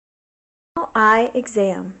eye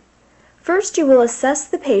exam. First, you will assess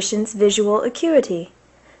the patient's visual acuity.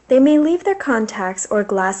 They may leave their contacts or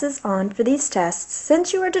glasses on for these tests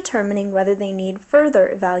since you are determining whether they need further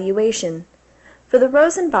evaluation. For the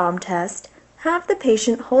Rosenbaum test, have the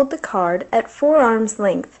patient hold the card at forearm's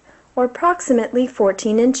length, or approximately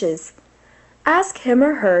 14 inches. Ask him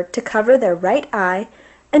or her to cover their right eye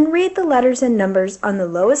and read the letters and numbers on the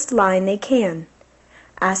lowest line they can.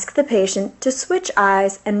 Ask the patient to switch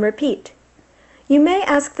eyes and repeat. You may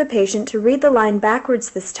ask the patient to read the line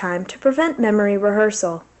backwards this time to prevent memory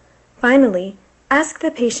rehearsal. Finally, ask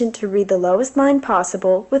the patient to read the lowest line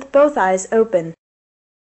possible with both eyes open.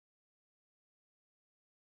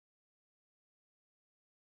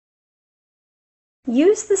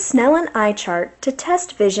 Use the Snellen eye chart to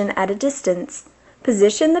test vision at a distance.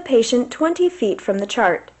 Position the patient 20 feet from the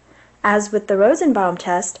chart. As with the Rosenbaum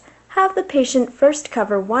test, have the patient first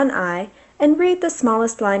cover one eye and read the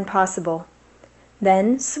smallest line possible.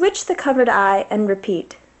 Then switch the covered eye and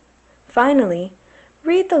repeat. Finally,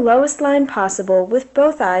 read the lowest line possible with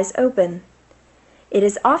both eyes open. It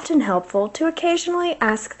is often helpful to occasionally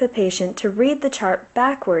ask the patient to read the chart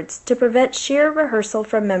backwards to prevent sheer rehearsal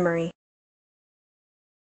from memory.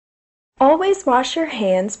 Always wash your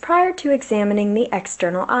hands prior to examining the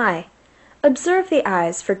external eye. Observe the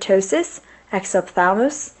eyes for ptosis,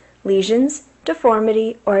 exophthalmos, lesions,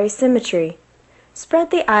 deformity, or asymmetry.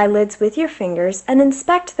 Spread the eyelids with your fingers and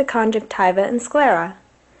inspect the conjunctiva and sclera.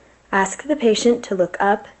 Ask the patient to look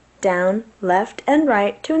up, down, left, and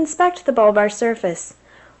right to inspect the bulbar surface.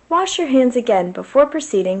 Wash your hands again before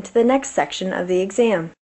proceeding to the next section of the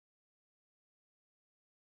exam.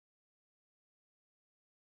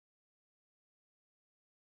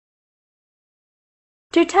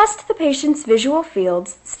 To test the patient's visual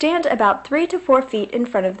fields, stand about 3 to 4 feet in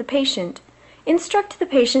front of the patient. Instruct the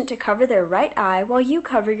patient to cover their right eye while you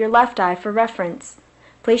cover your left eye for reference.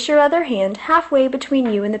 Place your other hand halfway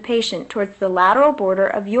between you and the patient towards the lateral border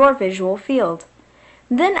of your visual field.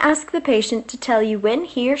 Then ask the patient to tell you when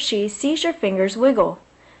he or she sees your fingers wiggle.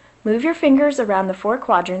 Move your fingers around the 4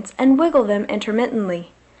 quadrants and wiggle them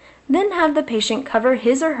intermittently. Then have the patient cover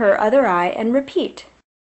his or her other eye and repeat.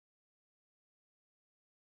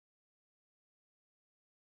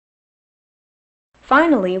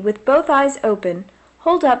 Finally, with both eyes open,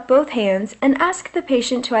 hold up both hands and ask the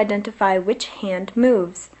patient to identify which hand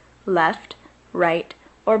moves, left, right,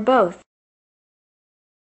 or both.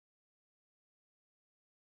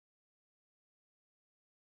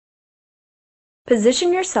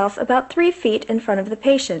 Position yourself about 3 feet in front of the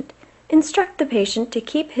patient. Instruct the patient to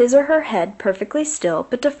keep his or her head perfectly still,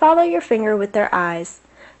 but to follow your finger with their eyes.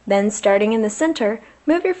 Then, starting in the center,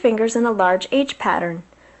 move your fingers in a large H pattern.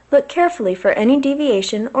 Look carefully for any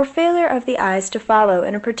deviation or failure of the eyes to follow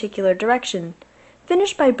in a particular direction.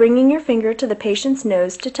 Finish by bringing your finger to the patient's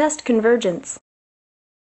nose to test convergence.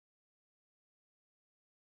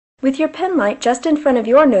 With your pen light just in front of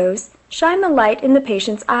your nose, shine the light in the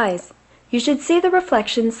patient's eyes. You should see the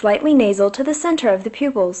reflection slightly nasal to the center of the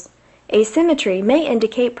pupils. Asymmetry may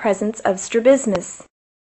indicate presence of strabismus.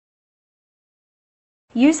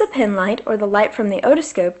 Use a pen light or the light from the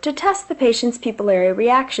otoscope to test the patient's pupillary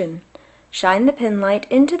reaction. Shine the pen light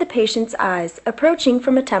into the patient's eyes, approaching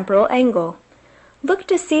from a temporal angle. Look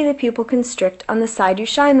to see the pupil constrict on the side you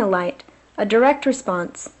shine the light, a direct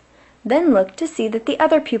response. Then look to see that the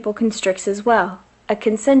other pupil constricts as well, a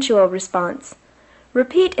consensual response.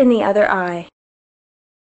 Repeat in the other eye.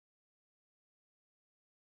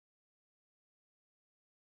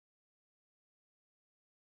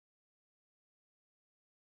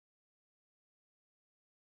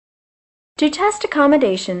 To test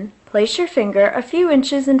accommodation, place your finger a few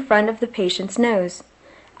inches in front of the patient's nose.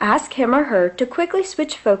 Ask him or her to quickly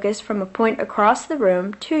switch focus from a point across the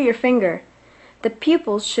room to your finger. The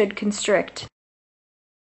pupils should constrict.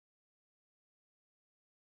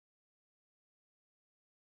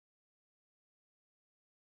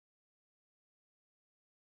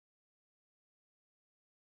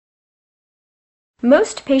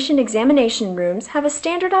 Most patient examination rooms have a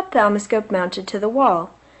standard ophthalmoscope mounted to the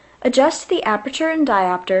wall. Adjust the aperture and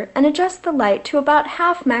diopter and adjust the light to about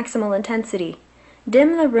half maximal intensity.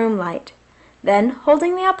 Dim the room light. Then,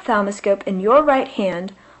 holding the ophthalmoscope in your right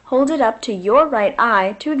hand, hold it up to your right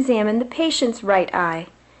eye to examine the patient's right eye.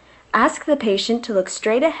 Ask the patient to look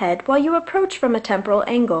straight ahead while you approach from a temporal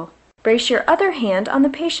angle. Brace your other hand on the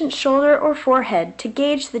patient's shoulder or forehead to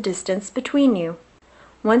gauge the distance between you.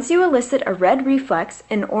 Once you elicit a red reflex,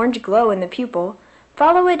 an orange glow in the pupil,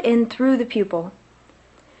 follow it in through the pupil.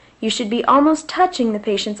 You should be almost touching the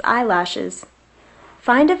patient's eyelashes.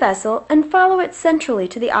 Find a vessel and follow it centrally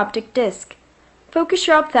to the optic disc. Focus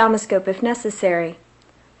your ophthalmoscope if necessary.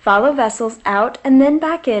 Follow vessels out and then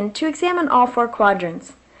back in to examine all 4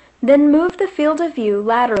 quadrants. Then move the field of view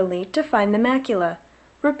laterally to find the macula.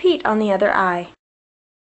 Repeat on the other eye.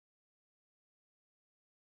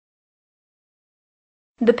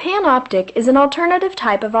 The panoptic is an alternative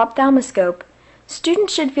type of ophthalmoscope.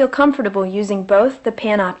 Students should feel comfortable using both the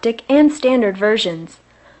panoptic and standard versions.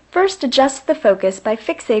 First, adjust the focus by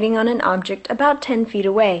fixating on an object about 10 feet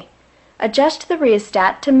away. Adjust the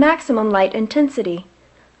rheostat to maximum light intensity.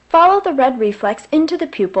 Follow the red reflex into the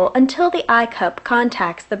pupil until the eye cup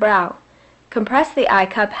contacts the brow. Compress the eye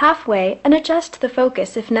cup halfway and adjust the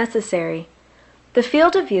focus if necessary. The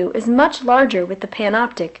field of view is much larger with the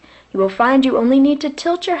panoptic. You will find you only need to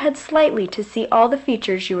tilt your head slightly to see all the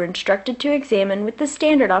features you were instructed to examine with the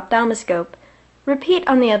standard ophthalmoscope. Repeat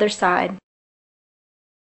on the other side.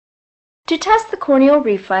 To test the corneal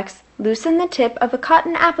reflex, loosen the tip of a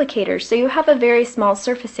cotton applicator so you have a very small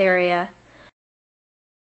surface area.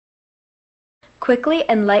 Quickly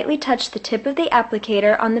and lightly touch the tip of the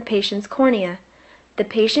applicator on the patient's cornea. The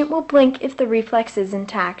patient will blink if the reflex is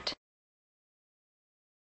intact.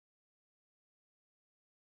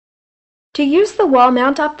 To use the wall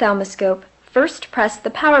mount ophthalmoscope, first press the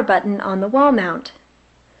power button on the wall mount.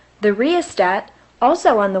 The rheostat,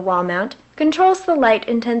 also on the wall mount, controls the light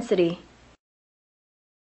intensity.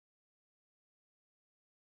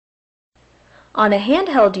 On a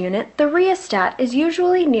handheld unit, the rheostat is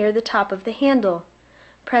usually near the top of the handle.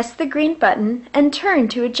 Press the green button and turn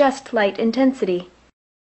to adjust light intensity.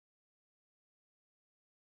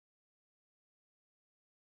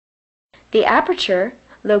 The aperture,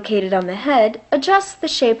 located on the head, adjusts the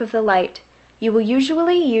shape of the light. You will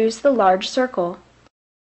usually use the large circle.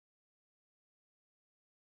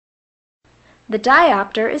 The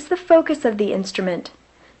diopter is the focus of the instrument.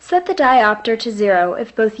 Set the diopter to 0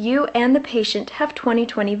 if both you and the patient have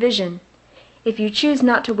 20/20 vision. If you choose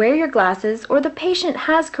not to wear your glasses or the patient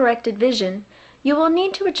has corrected vision, you will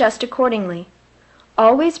need to adjust accordingly.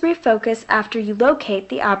 Always refocus after you locate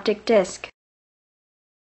the optic disc.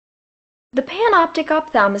 The panoptic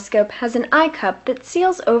ophthalmoscope has an eye cup that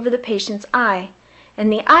seals over the patient's eye,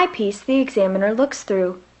 and the eyepiece the examiner looks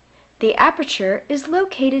through. The aperture is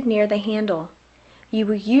located near the handle. You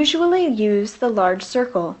will usually use the large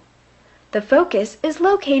circle. The focus is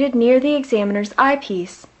located near the examiner's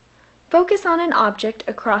eyepiece. Focus on an object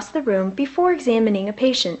across the room before examining a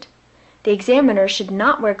patient. The examiner should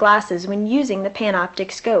not wear glasses when using the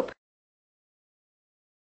panoptic scope.